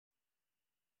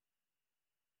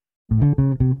What's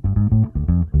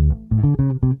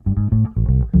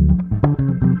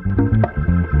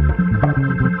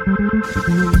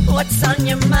on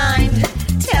your mind?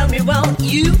 Tell me, won't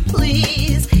you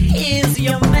please? Is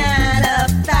your man a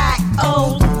fat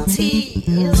old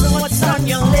tease? What's on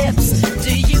your lips?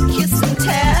 Do you kiss and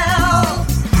tell?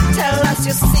 Tell us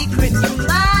your secret, you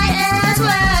might as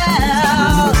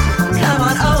well.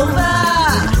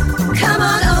 Come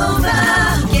on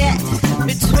over, get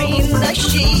between the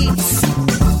sheets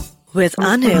with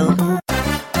Anil.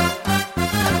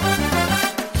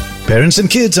 Parents and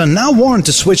kids are now warned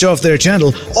to switch off their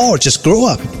channel or just grow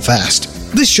up fast.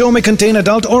 This show may contain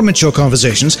adult or mature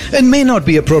conversations and may not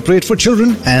be appropriate for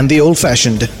children and the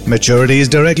old-fashioned. Maturity is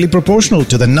directly proportional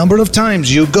to the number of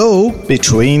times you go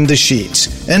between the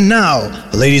sheets. And now,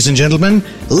 ladies and gentlemen,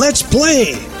 let's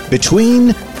play Between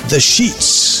the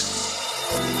Sheets.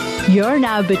 You're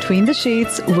now Between the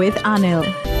Sheets with Anil.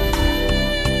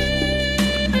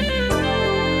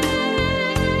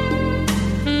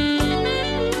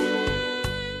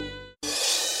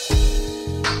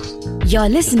 You're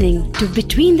listening to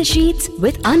Between the Sheets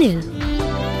with Anil.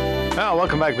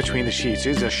 Welcome back Between the Sheets.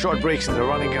 These are short breaks and they're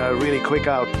running really quick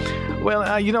out. Well,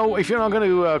 if you're not going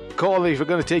to call, if you're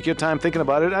going to take your time thinking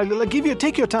about it, I'll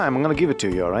take your time. I'm going to give it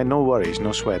to you, all right? No worries,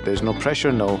 no sweat. There's no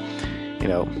pressure, no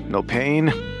pain.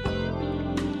 I'm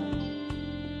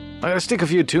going to stick a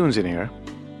few tunes in here.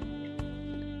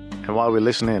 And while we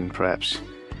listen in, perhaps,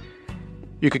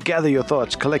 you could gather your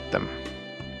thoughts, collect them.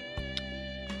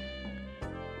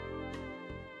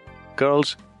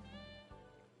 Girls,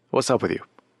 what's up with you?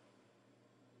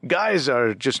 Guys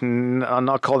are just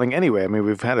not calling anyway. I mean,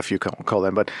 we've had a few call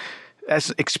in, but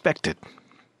as expected.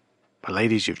 But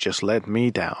ladies, you've just let me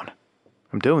down.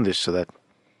 I'm doing this so that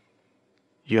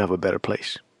you have a better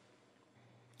place.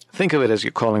 Think of it as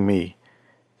you're calling me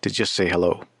to just say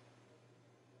hello.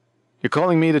 You're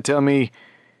calling me to tell me,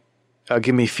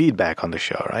 give me feedback on the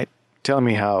show, right? Tell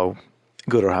me how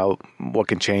good or what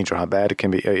can change or how bad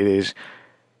it is.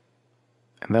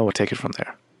 And then we'll take it from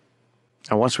there.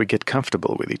 And once we get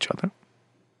comfortable with each other,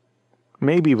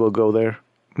 maybe we'll go there,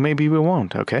 maybe we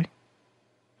won't, okay?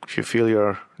 If you feel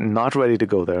you're not ready to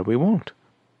go there, we won't.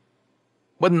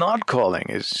 But not calling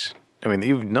is,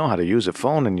 you know how to use a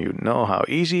phone and you know how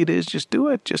easy it is. Just do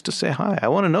it, just to say hi. I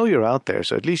want to know you're out there,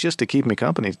 so at least just to keep me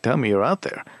company, tell me you're out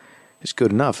there. It's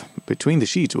good enough. Between the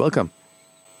Sheets, welcome.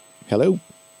 Hello?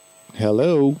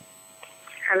 Hello?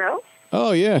 Hello?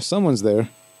 Oh, yeah, someone's there.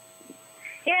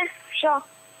 Yeah, sure.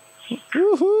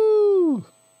 Woohoo!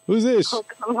 Who's this? Oh,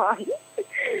 come on.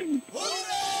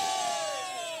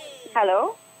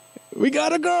 Hello? We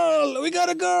got a girl!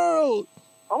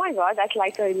 Oh my God, that's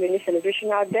like a mini celebration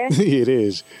out there. It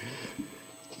is.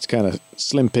 It's kind of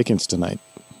slim pickings tonight.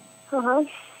 Uh-huh.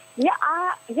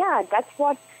 Yeah, that's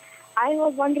what I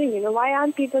was wondering, why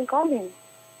aren't people calling?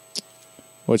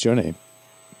 What's your name?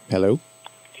 Hello?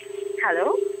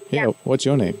 Hello? Yeah, what's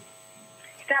your name?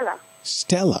 Stella.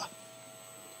 Stella.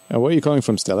 Where are you calling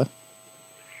from, Stella?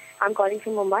 I'm calling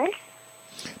from Mumbai.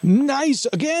 Nice!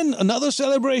 Again, another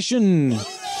celebration!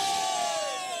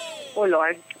 Oh,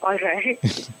 Lord. All right.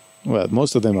 Well,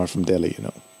 most of them are from Delhi,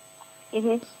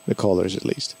 Mm-hmm. The callers, at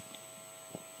least.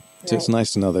 So It's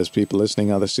nice to know there's people listening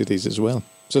in other cities as well.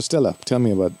 So, Stella, tell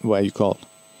me about why you called.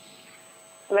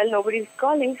 Well, nobody's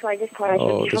calling, so I just thought I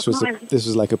should give a call. This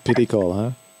was like a pity call,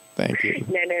 huh? Thank you.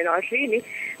 No, not really.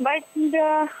 But,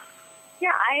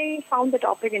 I found the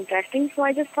topic interesting, so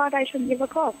I just thought I should give a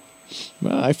call.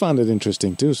 Well, I found it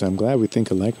interesting, too, so I'm glad we think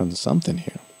alike on something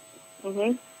here.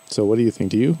 Mm-hmm. So what do you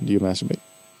think? Do you masturbate?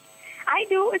 I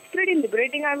do. It's pretty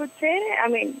liberating, I would say.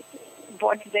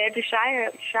 What's there to shy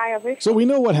away from? So we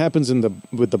know what happens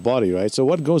with the body, right? So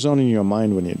what goes on in your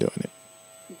mind when you're doing it?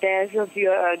 There's a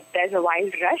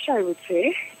wild rush, I would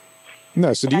say.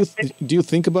 No, so do you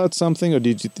think about something, or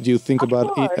do you think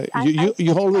about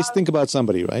you always think about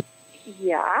somebody, right?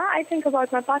 Yeah, I think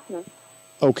about my partner.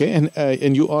 Okay,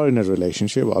 and you are in a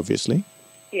relationship, obviously.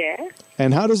 Yeah.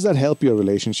 And how does that help your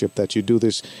relationship that you do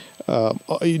this?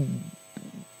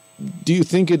 Do you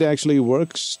think it actually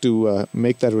works to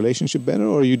make that relationship better,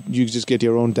 or you just get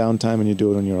your own downtime and you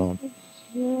do it on your own?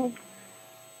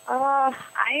 I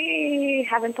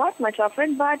haven't thought much of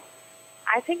it, but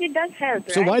I think it does help.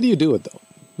 So why do you do it though?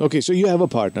 Okay, so you have a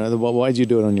partner. Why do you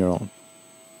do it on your own?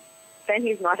 When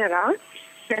he's not around.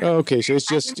 Okay, so it's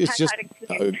just.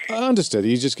 I understood.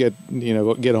 You just get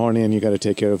horny and you got to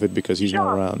take care of it because he's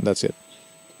not around. That's it.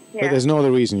 Yeah. But there's no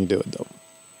other reason you do it though.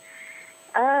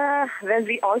 Well,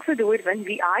 we also do it when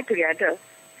we are together.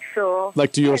 So.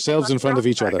 Like to yourselves in front of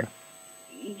each other.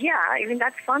 Yeah, even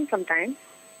that's fun sometimes.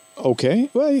 Okay.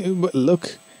 Well,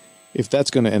 look, if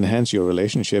that's going to enhance your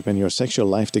relationship and your sexual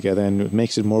life together and it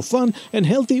makes it more fun and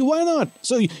healthy, why not?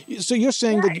 So you're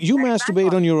saying that you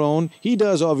masturbate on your own. He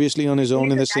does, obviously, on his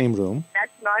own in the same room.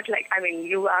 That's not like, I mean,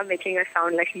 you are making us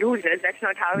sound like losers. That's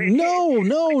not how it is.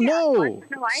 No.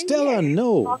 Stella,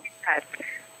 no.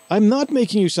 I'm not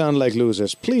making you sound like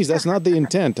losers. Please, that's not the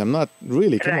intent. I'm not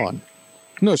really. Come on.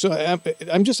 No, so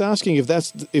I'm just asking if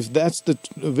that's the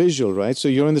visual, right? So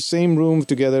you're in the same room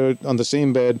together on the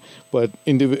same bed, but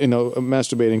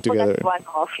masturbating together. That's one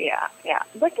off, yeah,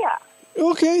 but yeah.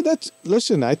 Okay,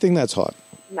 listen. I think that's hot.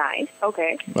 Nice.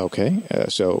 Okay. Okay,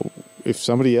 so if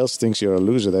somebody else thinks you're a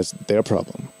loser, that's their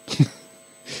problem,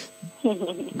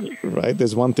 right?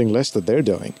 There's one thing less that they're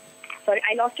doing. Sorry,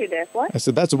 I lost you there. What? I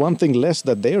said that's one thing less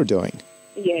that they're doing.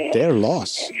 Yeah. Their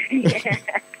loss. Yeah.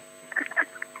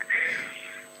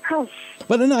 Oh.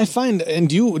 But then I find, and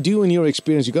do you in your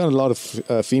experience, you got a lot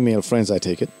of female friends, I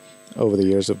take it, over the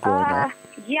years of growing up.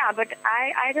 Yeah, but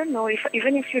I don't know.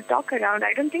 Even if you talk around,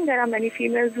 I don't think there are many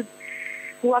females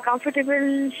who are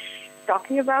comfortable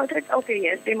talking about it. Okay,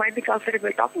 yes, they might be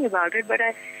comfortable talking about it, but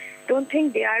I don't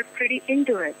think they are pretty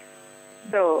into it.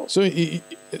 So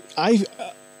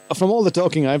from all the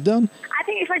talking I've done, I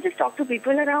think if I just talk to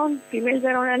people around, females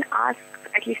around, and ask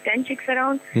at least 10 chicks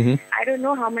around, I don't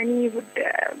know how many would...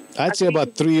 I'd say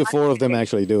about 3 or 4 of them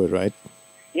actually do it, right?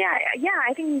 Yeah,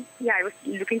 I think, I was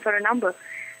looking for a number.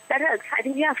 That helps. I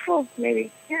think, 4,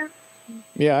 maybe, yeah.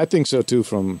 Yeah, I think so too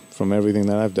from everything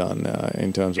that I've done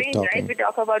in terms of talking. Right? We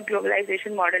talk about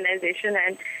globalization, modernization,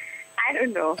 and I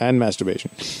don't know. And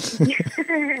masturbation.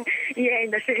 Yeah,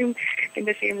 in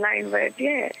the same line, but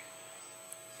yeah.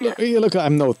 Look,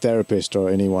 I'm no therapist or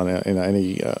anyone,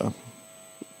 any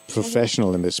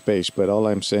professional in this space, but all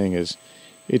I'm saying is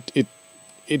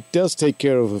it does take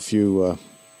care of a few...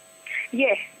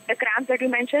 Yeah, the cramps that you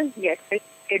mentioned, yes,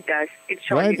 it does. It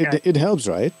surely does. It helps,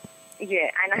 right?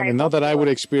 Yeah, and I mean, not that I would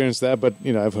experience that, but,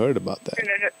 I've heard about that.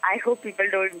 No, I hope people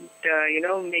don't,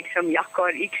 make some yuck or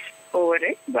icks over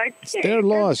it, but... It's their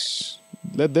loss.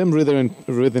 Let them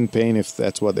writhe in pain if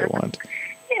that's what they want.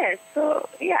 Yeah, so,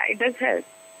 it does help.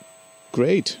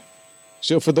 Great.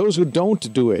 So for those who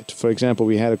don't do it, for example,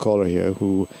 we had a caller here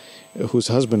whose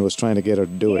husband was trying to get her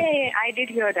to do it. Yeah, I did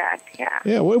hear that, yeah.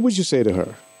 Yeah, what would you say to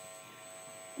her?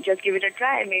 Just give it a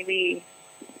try. Maybe,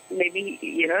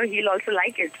 he'll also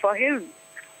like it for him.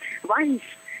 Once.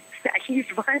 At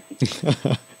least once.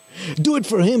 Do it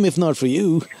for him, if not for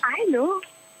you. I know.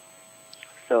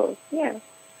 So, yeah.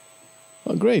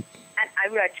 Oh, great. And I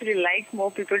would actually like more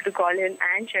people to call in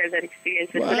and share their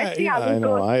experiences. Well, so let's see how I it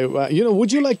know. goes.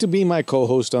 Would you like to be my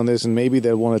co-host on this, and maybe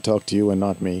they'll want to talk to you and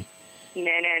not me? No,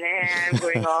 I'm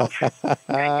going off.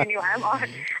 Continue, I'm on.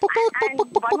 And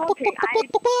one more thing.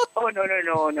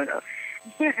 No.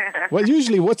 Well,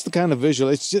 usually, what's the kind of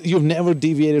visual? It's just, you've never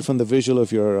deviated from the visual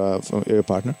of your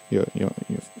partner, your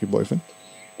boyfriend.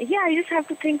 Yeah, you just have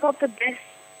to think of the best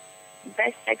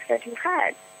sex that you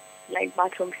had, like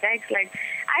bathroom sex. Like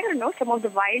I don't know, some of the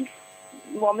wild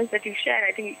moments that you shared.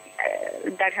 I think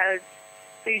that helps.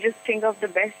 So you just think of the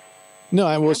best.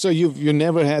 No, so you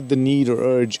never had the need or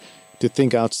urge to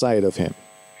think outside of him.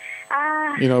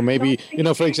 Maybe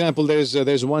for example,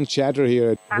 there's one chatter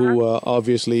here who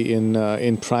obviously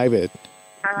in private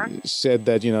said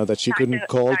that that she couldn't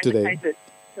call today.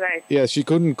 Right. Yeah, she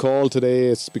couldn't call today.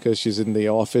 It's because she's in the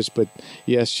office. But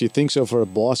yes, she thinks of her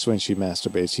boss when she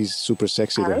masturbates. He's super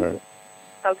sexy to her.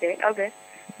 Okay.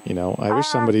 I wish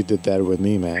somebody did that with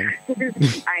me, man.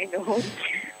 I know.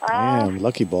 Damn,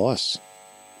 lucky boss.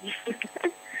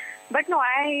 But no,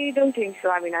 I don't think so.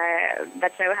 I mean,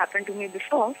 that's never happened to me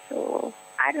before. So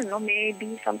I don't know,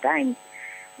 maybe sometime,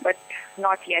 but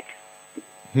not yet.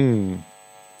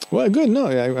 Well, good. No,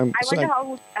 I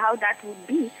wonder how that would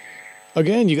be.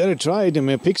 Again, you got to try it. I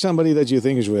mean, pick somebody that you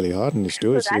think is really hot and just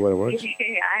do it. See what it works.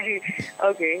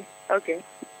 Okay.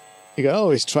 You can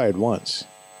always try it once.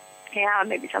 Yeah,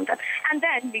 maybe sometime. And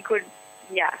then we could,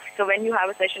 so when you have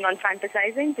a session on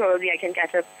fantasizing, probably I can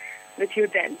catch up with you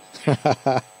then.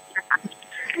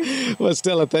 Well,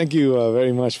 Stella, thank you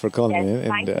very much for calling in.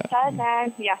 Thank you, sir.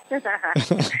 Yeah.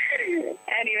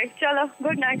 Anyway, chalo,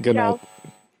 good night. Good Ciao.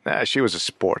 night. She was a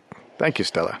sport. Thank you,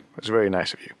 Stella. It was very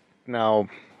nice of you. Now,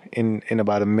 in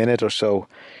about a minute or so,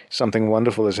 something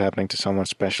wonderful is happening to someone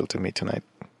special to me tonight.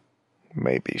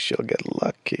 Maybe she'll get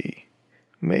lucky.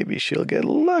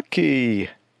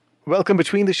 Welcome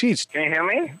Between the Sheets. Can you hear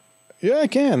me? Yeah, I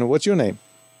can. What's your name?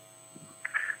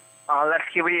 Let's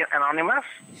keep it anonymous.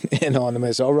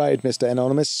 Anonymous. All right, Mr.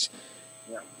 Anonymous.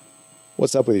 Yeah.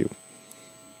 What's up with you?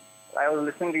 I was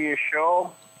listening to your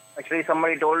show. Actually,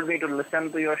 somebody told me to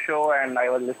listen to your show, and I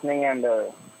was listening. And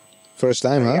first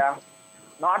time, huh?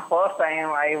 Not first time.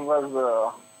 I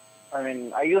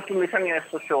used to listen to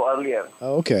the show earlier.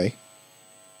 Oh, okay.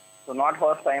 So not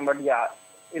first time, but yeah,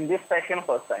 in this session,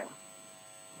 first time.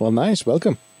 Well, nice.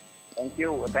 Welcome. Thank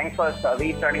you. Thanks for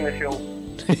restarting the show.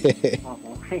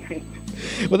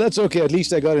 Well, that's okay. At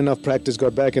least I got enough practice,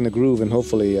 got back in the groove, and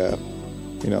hopefully,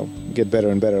 get better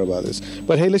and better about this.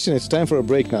 But hey, listen, it's time for a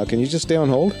break now. Can you just stay on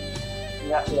hold?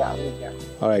 Yeah, we can.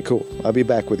 All right, cool. I'll be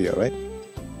back with you, all right?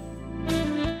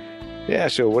 Yeah,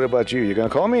 sure. What about you? You going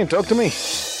to call me and talk to me?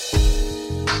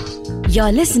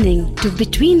 You're listening to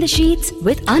Between the Sheets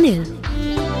with Anil.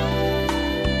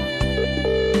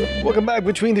 Welcome back,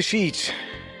 Between the Sheets.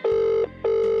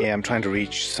 Yeah, I'm trying to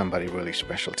reach somebody really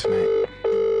special tonight.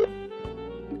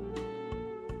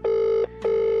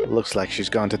 Looks like she's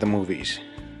gone to the movies.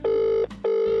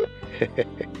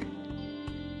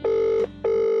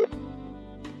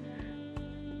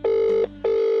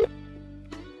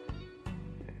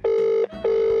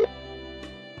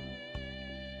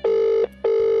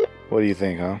 What do you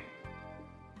think, huh?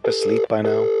 Asleep by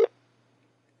now?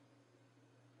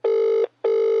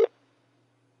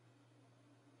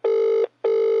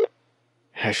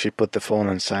 Has she put the phone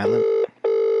on silent?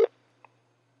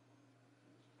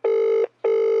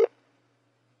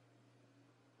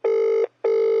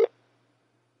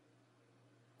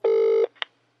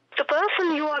 The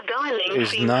person you are dialing Is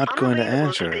seems not going to unavailable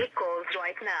answer. take calls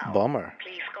right now. Bummer.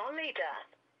 Please call later.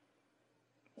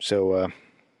 So,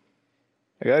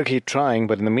 I gotta keep trying,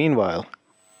 but in the meanwhile,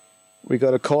 we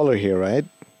got a caller here, right?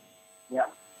 Yeah.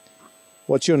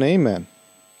 What's your name, man?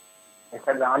 It's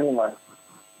anonymous.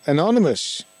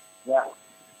 Anonymous. Yeah.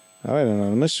 All right,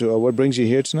 Anonymous. So, what brings you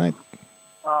here tonight?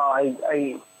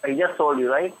 I just told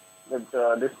you, right, that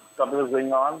this topic is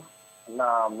going on,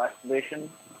 masturbation.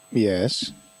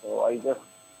 Yes. So I just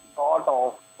thought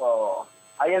of,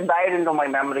 I just dived into my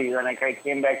memories and I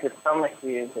came back with some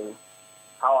experiences,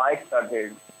 how I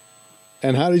started.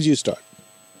 And how did you start?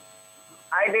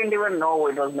 I didn't even know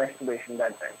it was masturbation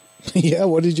that time. Yeah,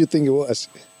 what did you think it was?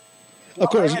 No, Of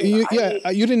course, I mean,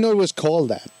 you didn't know it was called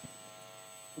that.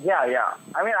 Yeah.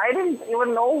 I mean, I didn't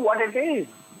even know what it is.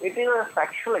 It is a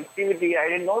sexual activity. I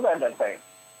didn't know that time.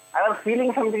 I was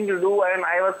feeling something to do and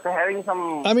I was having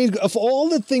some... I mean, of all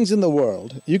the things in the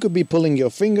world, you could be pulling your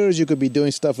fingers, you could be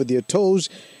doing stuff with your toes.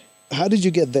 How did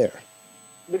you get there?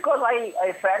 Because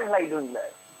I felt like doing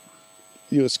that.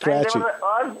 You were And scratching.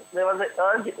 there was an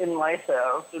urge in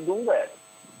myself to do that.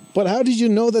 But how did you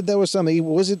know that there was something?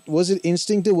 Was it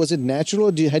instinctive? Was it natural?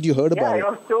 Or had you heard about Yeah, it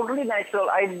was totally natural.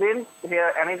 I didn't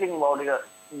hear anything about it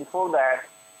before that.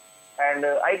 And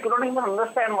I could not even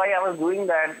understand why I was doing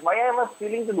that, why I was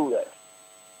feeling to do that.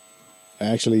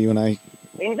 Actually, In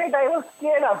fact, I was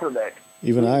scared after that.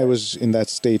 even I was in that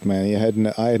state, man.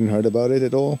 I hadn't heard about it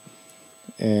at all.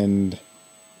 And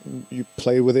you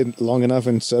play with it long enough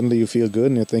and suddenly you feel good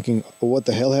and you're thinking, oh, what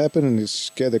the hell happened? And it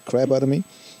scared the crap out of me.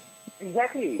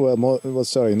 Exactly. Well,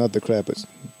 sorry, not the crap. It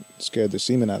scared the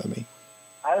semen out of me.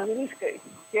 I was really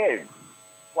scared.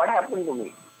 What happened to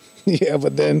me? Yeah,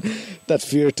 but then that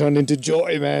fear turned into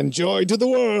joy, man. Joy to the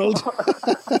world.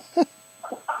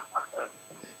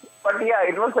 But yeah,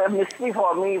 it was a mystery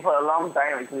for me for a long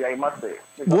time, actually, I must say.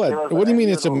 Because there was What do you mean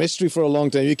it's a mystery? mystery for a long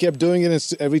time? You kept doing it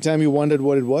and every time you wondered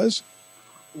what it was?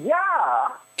 Yeah,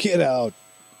 Get out.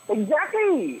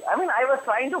 exactly. I mean, I was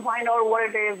trying to find out what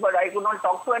it is, but I could not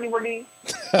talk to anybody.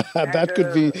 That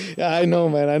could be. Yeah, I know,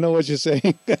 man. I know what you're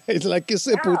saying. It's like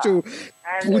किससे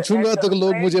पूछूंगा तो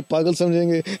लोग मुझे पागल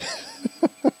समझेंगे.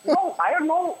 No, I don't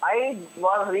know. I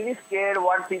was really scared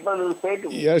what people will say to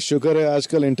me. यार शुक्र है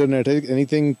आजकल इंटरनेट है.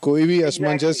 एनीथिंग कोई भी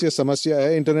असमंजस या समस्या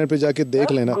है इंटरनेट पे जाके देख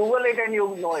Just लेना. Google it and you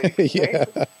know it. Yeah.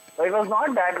 Right? But it was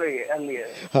not that way earlier.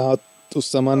 हाँ,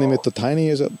 उस जमाने में तो था ही नहीं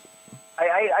ये सब.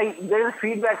 There is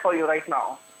feedback for you right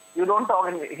now. You don't talk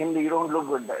in Hindi. You don't look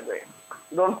good that way.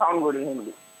 You don't sound good in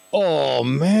Hindi. Oh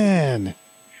man.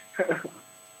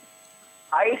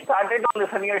 I started to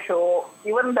listen to your show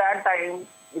even that time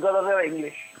because of your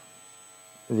English.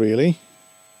 Really?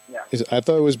 Yeah. I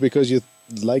thought it was because you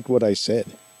liked what I said.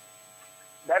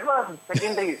 That was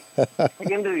secondary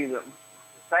reason.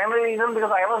 Primary reason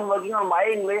because I was working on my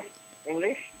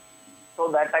English. So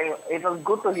that time it was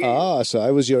good to hear. Ah, so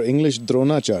I was your English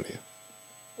Dronacharya.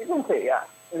 You can say, yeah,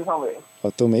 in some way.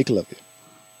 और तुम Eklavya.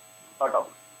 Sort of.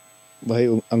 भाई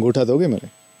अंगूठा दोगे मेरे?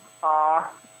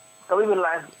 कभी मिलना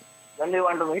है? When do you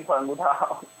want to meet for अंगूठा?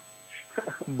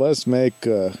 बस मैं एक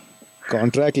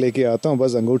कॉन्ट्रैक्ट लेके आता हूँ,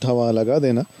 बस अंगूठा वहाँ लगा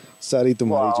देना, सारी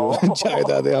तुम्हारी जो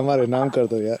जायदादें हमारे नाम कर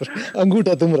दो यार,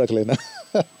 अंगूठा तुम रख लेना.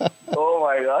 Oh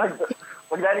my God!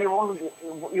 But then you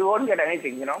won't get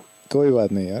anything, you know. कोई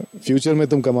बात नहीं यार, फ्यूचर में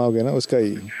तुम कमाओगे ना, उसका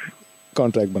ही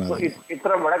कॉन्ट्रैक्ट बना तो देंगे.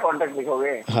 इतना बड़ा कॉन्ट्रैक्ट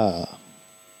लिखोगे? हाँ,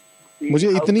 मुझे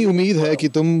इतनी उम्मीद है कि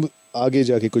तुम आगे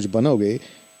जाके कुछ बनोगे,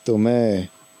 तो मैं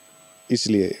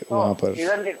इसलिए वहाँ पर.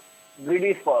 Isn't it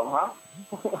greedy sperm, huh?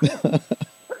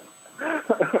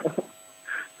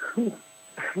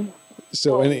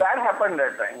 So that happened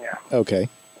that time, yeah. Okay.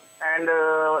 And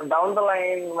down the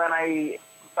line, when I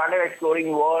started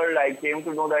exploring world, I came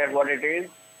to know that what it is.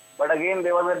 But again,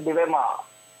 there was a dilemma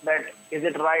that is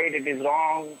it right, it is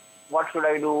wrong, what should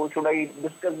I do, should I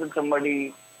discuss with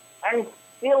somebody? And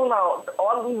still now,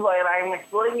 all these while I'm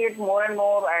exploring it more and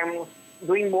more, I'm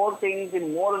doing more things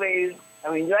in more ways,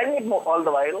 I'm enjoying it more all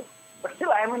the while, but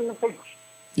still I'm in the pitch.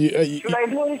 Should I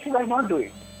do it, should I not do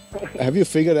it? Have you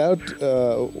figured out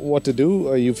what to do?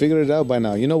 Or you figured it out by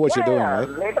now? You know what you're doing, right?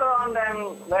 Later on,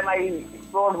 then I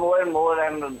explored more and more,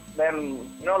 and then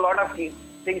a lot of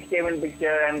things came in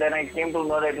picture, and then I came to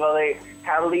know that it was a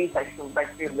healthy sexual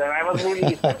practice. Then I was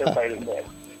really satisfied with that.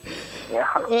 Yeah.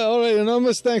 Well, all right,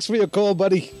 Anonymous. Thanks for your call,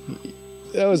 buddy.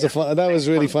 That was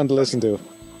really fun to listen to.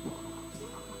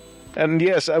 And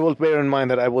yes, I will bear in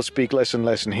mind that I will speak less and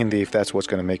less in Hindi if that's what's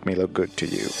going to make me look good to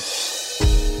you.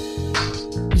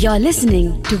 You're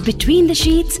listening to Between the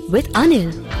Sheets with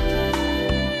Anil.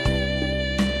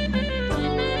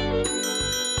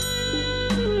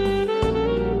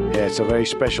 Yeah, it's a very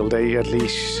special day, at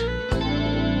least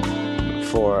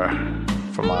for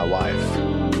my wife.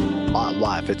 My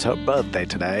wife, it's her birthday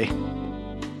today.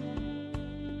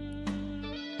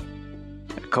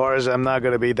 Of course, I'm not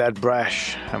going to be that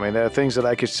brash. I mean, there are things that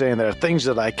I could say and there are things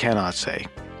that I cannot say.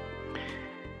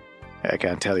 I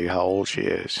can't tell you how old she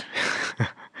is.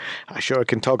 I sure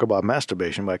can talk about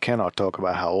masturbation, but I cannot talk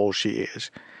about how old she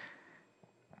is.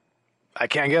 I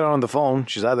can't get her on the phone.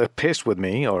 She's either pissed with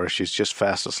me or she's just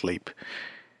fast asleep.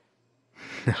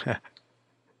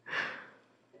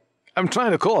 I'm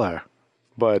trying to call her,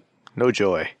 but no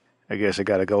joy. I guess I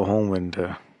gotta go home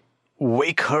and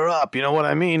wake her up. You know what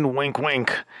I mean? Wink,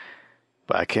 wink.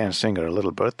 But I can't sing her a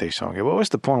little birthday song. What was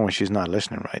the point when she's not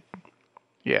listening, right?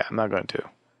 Yeah, I'm not going to.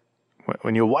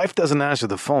 When your wife doesn't answer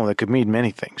the phone, that could mean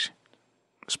many things.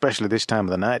 Especially this time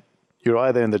of the night. You're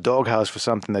either in the doghouse for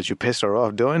something that you pissed her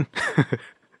off doing,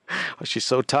 or she's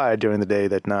so tired during the day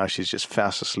that now she's just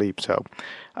fast asleep. So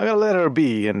I gotta let her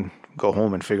be and go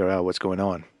home and figure out what's going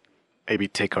on. Maybe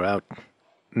take her out,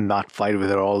 not fight with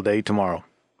her all day tomorrow.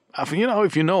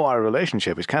 If you know our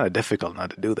relationship, it's kind of difficult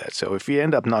not to do that. So if we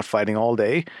end up not fighting all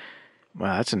day,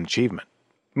 well, that's an achievement.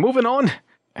 Moving on.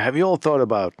 Have you all thought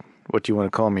about what you want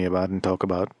to call me about and talk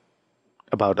about?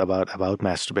 About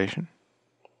masturbation?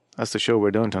 That's the show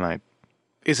we're doing tonight.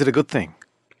 Is it a good thing?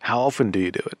 How often do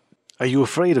you do it? Are you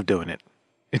afraid of doing it?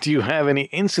 Do you have any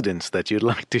incidents that you'd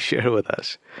like to share with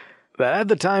us? That at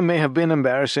the time may have been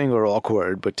embarrassing or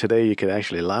awkward, but today you could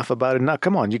actually laugh about it. Now,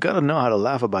 come on, you gotta know how to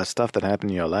laugh about stuff that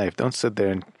happened in your life. Don't sit there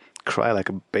and cry like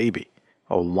a baby,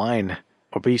 or whine,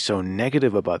 or be so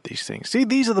negative about these things. See,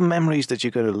 these are the memories that you're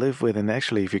gonna live with, and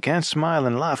actually, if you can't smile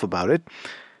and laugh about it,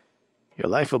 your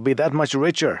life will be that much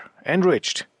richer,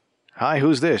 enriched. Hi,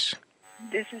 who's this?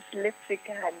 This is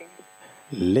Lipsika, honey.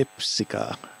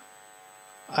 Lipsika.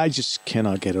 I just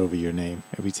cannot get over your name.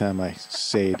 Every time I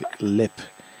say it, lip.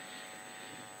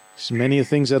 There's many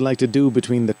things I'd like to do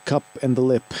between the cup and the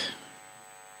lip.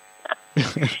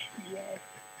 Yes.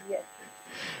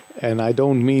 And I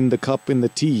don't mean the cup in the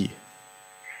tea.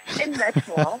 And much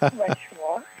more.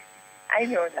 I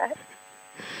know that.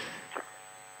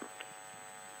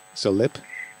 So lip?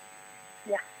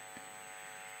 Yeah.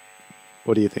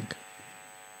 What do you think?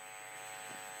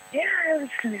 Yeah, I was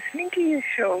listening to your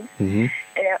show, Mm-hmm.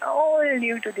 and I'm all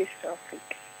new to this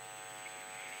topic.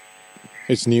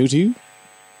 It's new to you?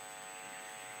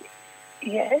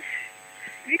 Yes,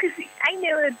 because I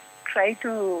never try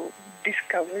to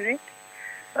discover it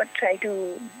or try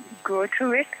to go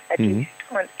through it, at least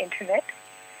on internet.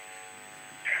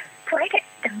 Quite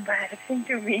embarrassing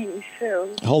to me, so...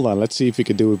 Hold on, let's see if we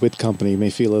could do it with company. You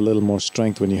may feel a little more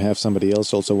strength when you have somebody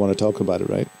else also want to talk about it,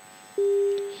 right?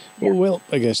 Yeah. Well,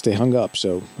 I guess they hung up,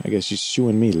 so I guess it's you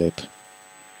and me, Lip.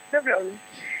 No problem.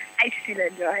 I still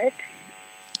enjoy it.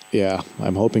 Yeah,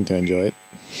 I'm hoping to enjoy it.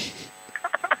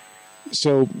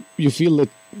 So, you feel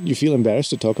embarrassed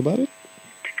to talk about it?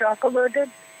 To talk about it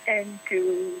and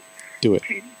to... Do it.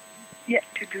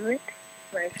 To do it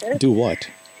myself. Do what?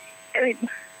 I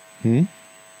mean...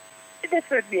 That's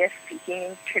what we are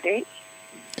speaking today.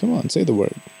 Come on, say the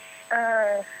word.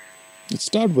 Let's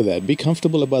start with that. Be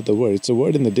comfortable about the word. It's a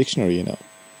word in the dictionary, you know.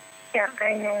 Yeah,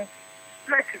 I know.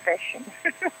 My profession.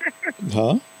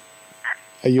 Huh?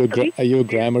 Are you a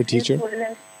grammar teacher?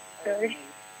 Sorry.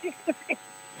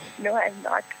 No, I'm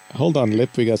not. Hold on,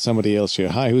 Lip. We got somebody else here.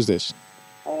 Hi, who's this?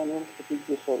 My name is Pratik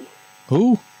Desai.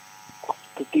 Who?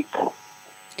 Pratik.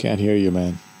 Can't hear you,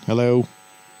 man. Hello?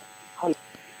 Hello.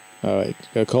 All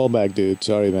right. Call back, dude.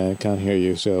 Sorry, man. Can't hear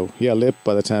you. So, yeah, Lip,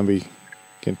 by the time we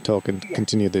can talk and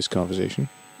continue this conversation.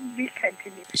 We'll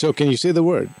continue. So, can you say the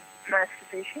word?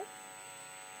 Masturbation.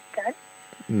 Done.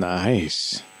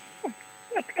 Nice.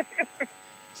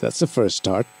 That's the first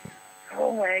start.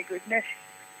 Oh my goodness.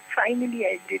 Finally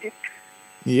I did it.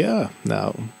 Yeah.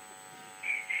 Now,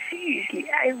 Seriously,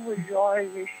 I was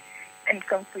always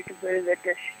uncomfortable with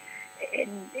this.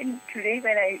 And today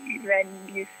when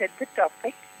you said the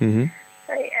topic,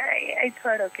 I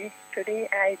thought, okay, today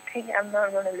I think I'm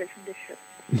not going to listen to the show.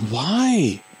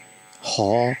 why?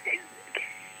 Huh?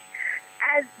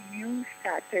 As you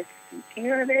started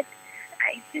speaking on it,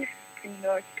 I just did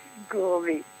not go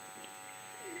away.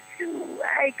 So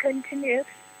I continued.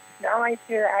 Now I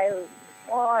feel I'm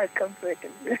more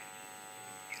comfortable.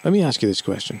 Let me ask you this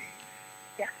question.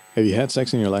 Yeah. Have you had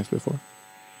sex in your life before?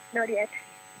 Not yet.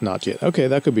 Not yet. Okay,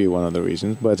 that could be one of the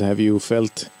reasons. But have you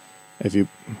felt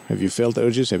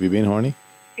urges? Have you been horny?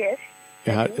 Yes.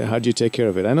 How do you take care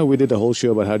of it? I know we did a whole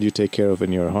show about how do you take care of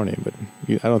when you're horny, but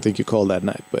I don't think you called that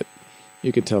night. But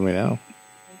you could tell me now.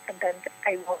 Sometimes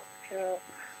I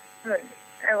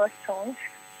watch songs,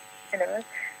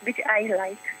 which I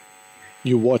like.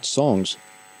 You watch songs.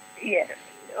 Yeah.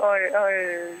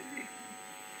 Or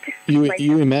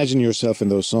you imagine yourself in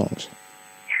those songs.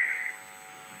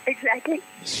 Exactly.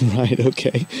 Right.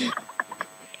 Okay.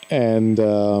 And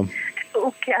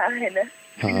वो क्या है ना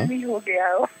हाँ? भी हो गया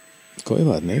हो कोई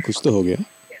बात नहीं कुछ तो हो गया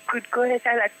खुद को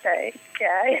ऐसा लगता है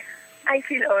क्या है I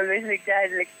feel always like that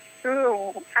like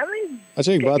I mean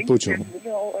अच्छा एक बात पूछूं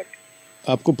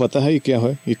आपको पता है ये क्या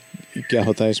है ये क्या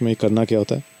होता है इसमें करना क्या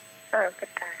होता है हाँ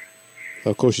पता है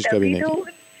और कोशिश कभी नहीं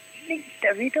की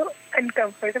तभी तो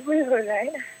अनकंफर्टेबल हो रहा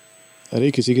है ना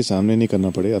अरे किसी के सामने नहीं करना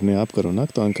पड़े अपने आप करो ना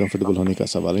तो अनकंफर्टेबल होने का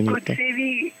सवाल ही नहीं उठता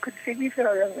खुद से भी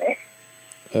प्रॉब्लम है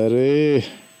अरे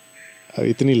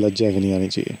इतनी लज्जा भी नहीं आनी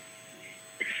चाहिए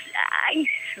I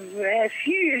swear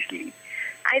seriously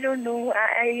I don't know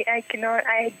I cannot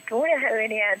I don't have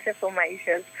any answer for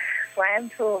myself why I'm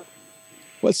so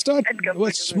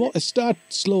start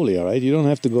slowly, all right? You don't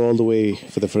have to go all the way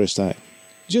for the first time.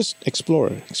 Just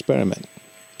explore, experiment,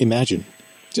 imagine,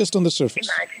 just on the surface.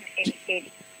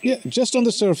 Yeah, just on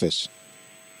the surface.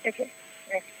 Okay.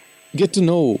 Get to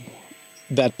know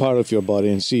that part of your body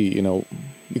and see,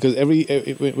 because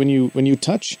when you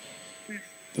touch,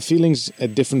 the feelings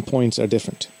at different points are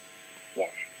different.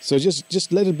 Yes. So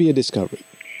just let it be a discovery.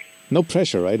 No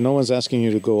pressure, right? No one's asking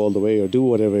you to go all the way or do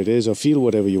whatever it is or feel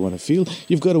whatever you want to feel.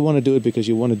 You've got to want to do it because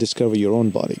you want to discover your own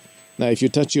body. Now, if you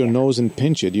touch your nose and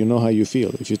pinch it, you know how you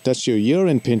feel. If you touch your ear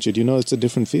and pinch it, you know it's a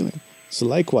different feeling. So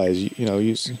likewise,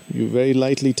 you very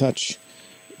lightly touch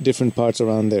different parts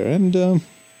around there and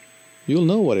you'll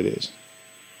know what it is.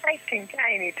 I think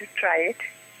I need to try it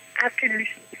after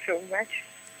listening so much.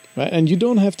 Right? And you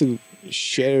don't have to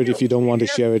share it if you don't want to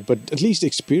share it, but at least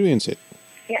experience it.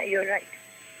 Yeah, you're right.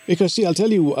 Because, see, I'll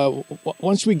tell you,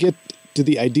 once we get to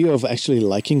the idea of actually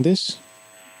liking this,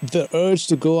 the urge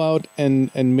to go out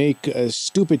and make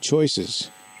stupid choices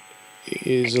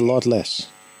is a lot less.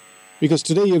 Because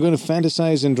today you're going to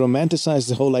fantasize and romanticize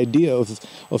the whole idea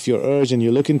of your urge, and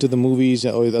you look into the movies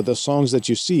or the songs that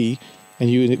you see, and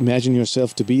you imagine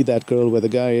yourself to be that girl where the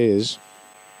guy is.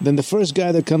 Then the first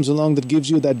guy that comes along that gives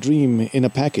you that dream in a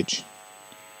package,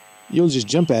 you'll just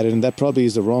jump at it, and that probably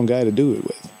is the wrong guy to do it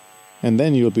with. And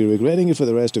then you'll be regretting it for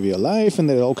the rest of your life, and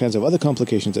there are all kinds of other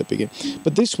complications that begin.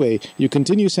 But this way, you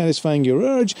continue satisfying your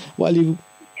urge while you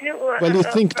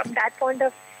think... From that point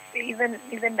of even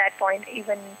that point,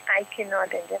 even I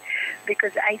cannot enjoy,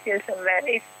 because I feel somewhere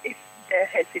if the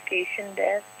hesitation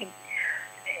there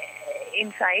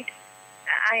inside,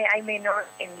 I may not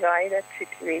enjoy that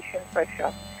situation for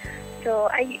sure. So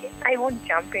I won't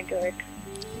jump into it.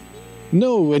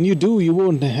 No, when you do, you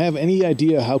won't have any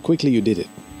idea how quickly you did it.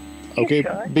 Okay,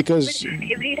 sure. Because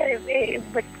every time,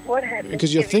 but what happens?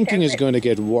 Because your thinking is going to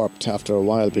get warped after a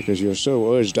while because you're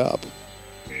so urged up.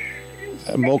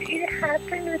 It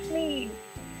happened with me.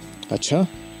 Acha?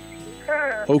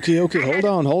 Okay,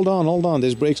 hold on.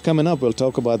 This break's coming up. We'll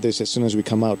talk about this as soon as we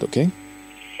come out, okay?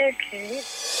 Okay.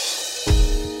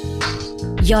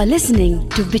 You're listening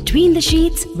to Between the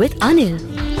Sheets with Anil.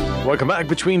 Welcome back,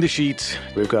 Between the Sheets.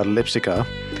 We've got Lipsika.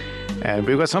 And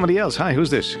we've got somebody else. Hi, who's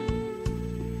this?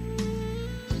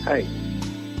 Hi.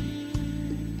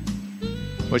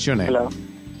 What's your name? Hello.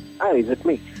 Hi, is it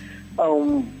me?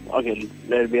 Okay,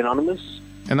 let it be anonymous.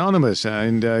 Anonymous,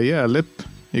 and Lip,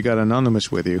 you got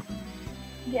Anonymous with you.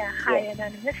 Yeah, hi,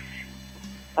 Anonymous.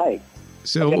 Hi.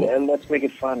 So Okay, let's make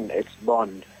it fun. It's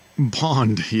Bond.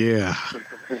 Bond, yeah.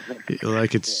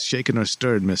 Like it's shaken or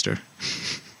stirred, mister.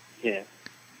 Yeah.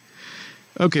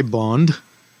 Okay, Bond.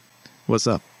 What's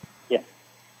up? Yeah.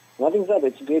 Nothing's up.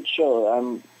 It's a great show.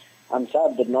 I'm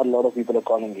sad that not a lot of people are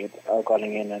calling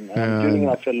in, and I'm tuning in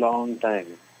after a long time.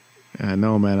 I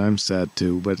know, man. I'm sad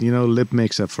too. But Lip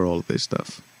makes up for all of this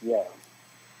stuff. Yeah.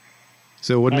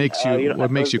 So what makes you?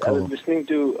 What makes you I call? was listening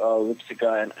to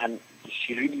Lipsika, and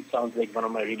she really sounds like one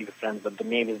of my really good friends, but the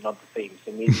name is not the same.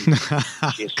 So maybe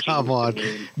she's Come on, the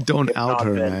name. don't If out not,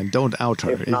 her, then- man. Don't out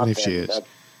her, even not, if she then is. That's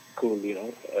cool,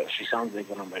 she sounds like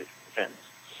one of my friends.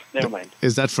 Never mind.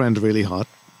 Is that friend really hot?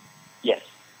 Yes.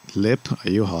 Lip, are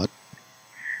you hot?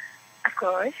 Of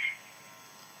course.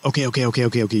 Okay.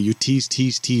 You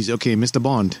tease. Okay, Mr.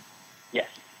 Bond, Yes.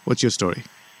 what's your story?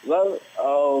 Well,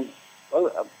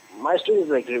 my story is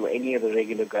like any other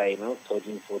regular guy,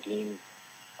 13, 14.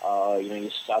 You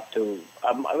start to.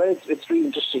 It's really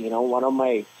interesting. One of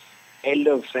my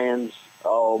elder friends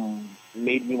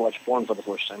made me watch porn for the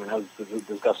first time, and I was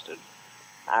disgusted.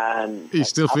 And You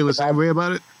still feel the same way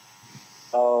about it?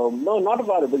 No, not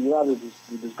about it, but I was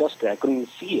disgusted. I couldn't even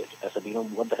see it. I said,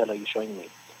 what the hell are you showing me?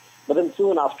 But then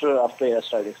soon after I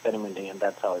started experimenting, and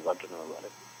that's how I got to know about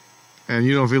it. And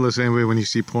you don't feel the same way when you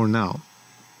see porn now?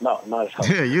 No, not at all.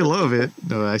 Yeah, you love it.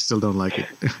 No, I still don't like it.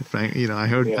 Frank, I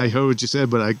heard what you said,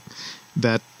 but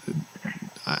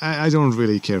I don't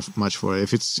really care much for it.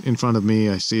 If it's in front of me,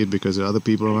 I see it because there are other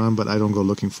people around, but I don't go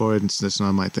looking for it. That's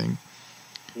not my thing.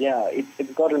 Yeah,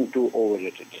 it's gotten too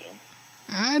overrated,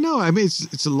 I know. I mean,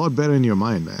 it's a lot better in your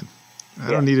mind, man. I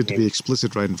don't need it to be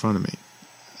explicit right in front of me.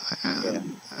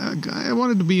 I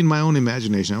wanted to be in my own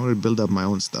imagination. I wanted to build up my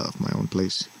own stuff, my own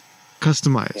place,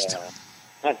 customized. Yeah.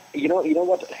 And you know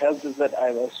what helps is that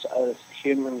I was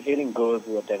hearing girls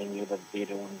who are telling you that they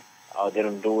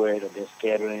don't do it or they're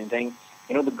scared or anything.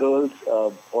 The girls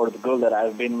or the girl that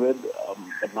I've been with,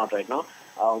 but not right now.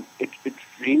 It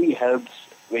really helps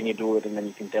when you do it, and then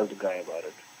you can tell the guy about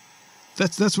it.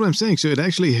 That's what I'm saying. So it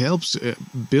actually helps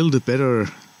build a better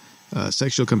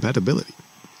sexual compatibility.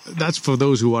 That's for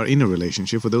those who are in a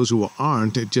relationship. For those who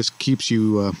aren't, it just keeps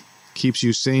you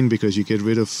sane because you get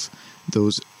rid of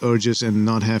those urges and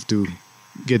not have to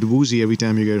get woozy every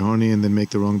time you get horny and then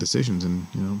make the wrong decisions. And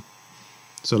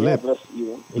so Lip. Plus,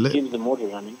 it keeps the motor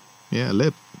running. Yeah,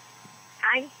 Lip.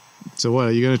 Hi. So what?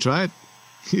 Are you going to try it?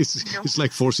 It's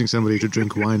like forcing somebody to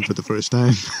drink wine for the first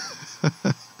time.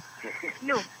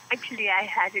 No, actually, I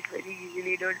had it very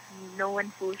easily. No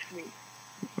one forced me.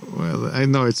 Well, I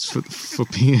know it's for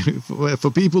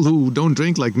people who don't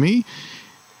drink like me.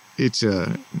 It's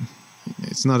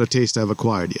not a taste I've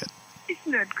acquired yet. It's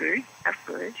not good, of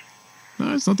course. No,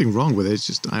 there's nothing wrong with it. It's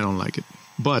just I don't like it.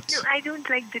 But No, I don't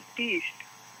like the taste.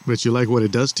 But you like what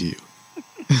it does to you.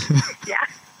 Yeah.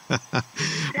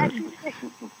 That's it.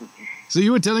 So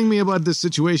you were telling me about this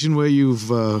situation where you've,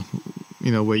 where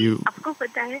you. आपको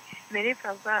पता है मेरे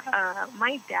पापा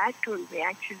my dad told me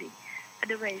actually.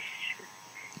 Otherwise.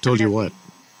 Told you what?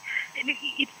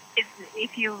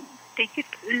 If you take it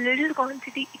little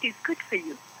quantity, it is good for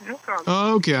you. No problem.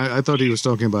 Oh, okay. I thought he was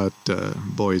talking about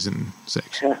boys and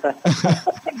sex.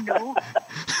 No.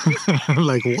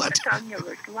 Like what? I'm talking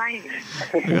about wine.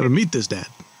 I gotta meet this dad.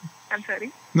 I'm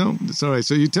sorry? No, it's all right.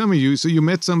 So you tell me, you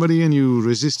met somebody and you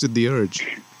resisted the urge.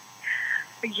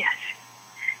 Yes.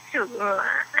 So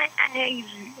I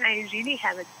really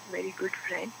have a very good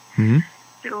friend. Mm-hmm.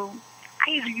 So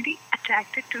I really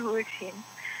attracted towards him.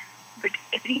 But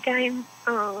every time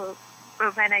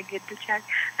when I get the chance,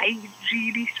 I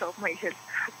really stop myself.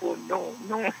 Oh,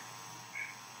 no.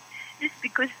 Just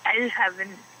because I'll have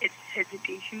it's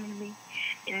hesitation in me,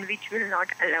 in which will not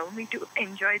allow me to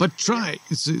enjoy. But try.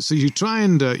 So you try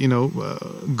and,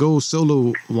 go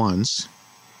solo once.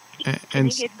 Can I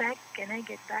get back?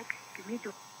 Give me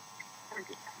 2.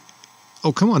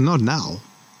 Oh, come on, not now.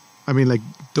 I mean,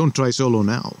 don't try solo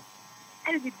now.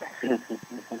 I'll be back.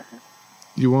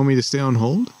 You want me to stay on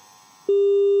hold?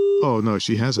 Oh, no,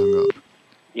 she has hung up.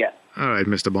 Yeah. All right,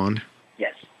 Mr. Bond.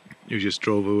 Yes. You just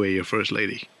drove away your first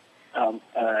lady.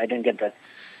 I didn't get that.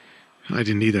 I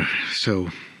didn't either. So,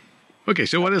 okay,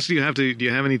 so what else do you have do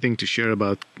you have anything to share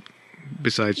about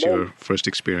besides your first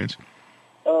experience?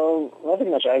 Nothing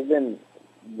much. I've been,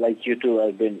 like you two,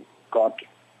 I've been caught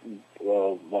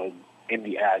in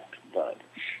the act, but...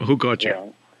 Who caught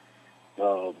you?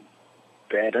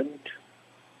 Parent.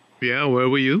 Yeah, where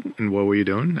were you? And what were you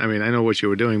doing? I mean, I know what you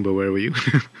were doing, but where were you?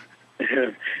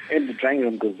 In the drawing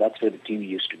room, because that's where the TV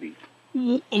used to be.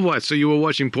 What? So you were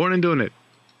watching porn and doing it?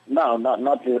 No,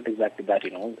 not exactly that,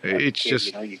 It's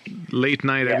just late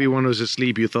night, everyone was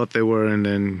asleep, you thought they were, and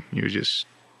then you just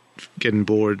getting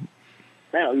bored.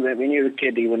 No, when you're a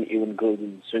kid, even girls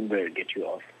in swimwear get you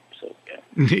off. So yeah.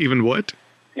 Even what?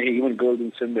 Even girls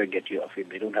in swimwear get you off.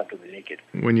 They don't have to be naked.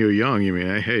 When you're young, you mean?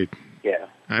 I hate. Yeah.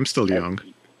 I'm still young.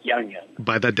 Young.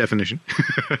 By that definition.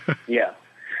 Yeah.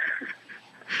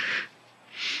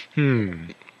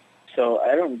 So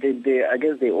I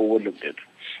guess they overlooked it.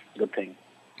 Good thing.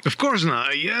 Of course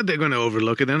not. Yeah, they're going to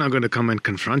overlook it. They're not going to come and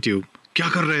confront you. Kya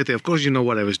kar rahe the? Of course you know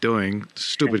what I was doing.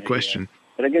 Stupid question.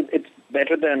 But I guess it's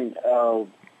better than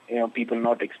people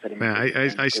not experimenting.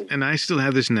 Yeah, I still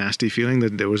have this nasty feeling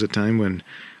that there was a time when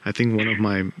I think one of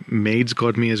my maids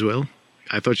caught me as well.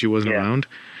 I thought she wasn't around.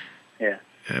 Yeah.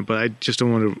 But I just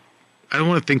don't want to. I don't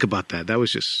want to think about that. That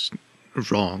was just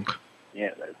wrong.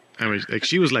 Yeah. I was like,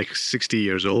 she was like 60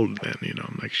 years old then.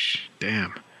 I'm like,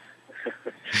 damn.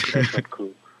 That's not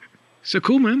cool. So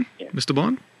cool, man. Yeah. Mr.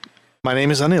 Bond. My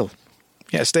name is Anil.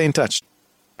 Yeah, stay in touch.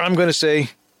 I'm going to say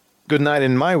good night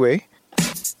in my way.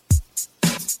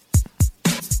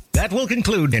 That will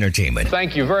conclude entertainment.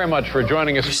 Thank you very much for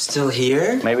joining us. You're still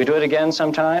here? Maybe do it again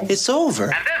sometime. It's over.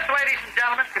 And this, ladies and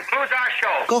gentlemen, concludes our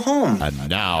show. Go home. And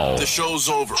now the show's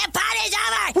over. The party's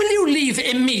over. Will you leave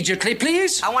immediately,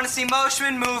 please? I want to see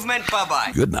motion, movement.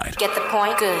 Bye-bye. Good night. Get the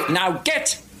point? Good. Now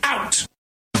get out.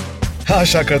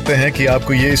 आशा करते हैं कि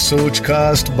आपको ये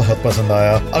सोचकास्ट बहुत पसंद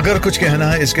आया। अगर कुछ कहना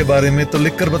है इसके बारे में तो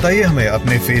लिखकर बताइए हमें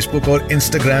अपने फेसबुक और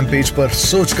इंस्टाग्राम पेज पर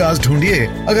सोचकास्ट ढूंढिए।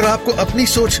 अगर आपको अपनी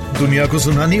सोच दुनिया को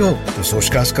सुनानी हो तो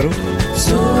सोचकास्ट करो।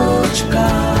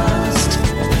 सोचकास्ट।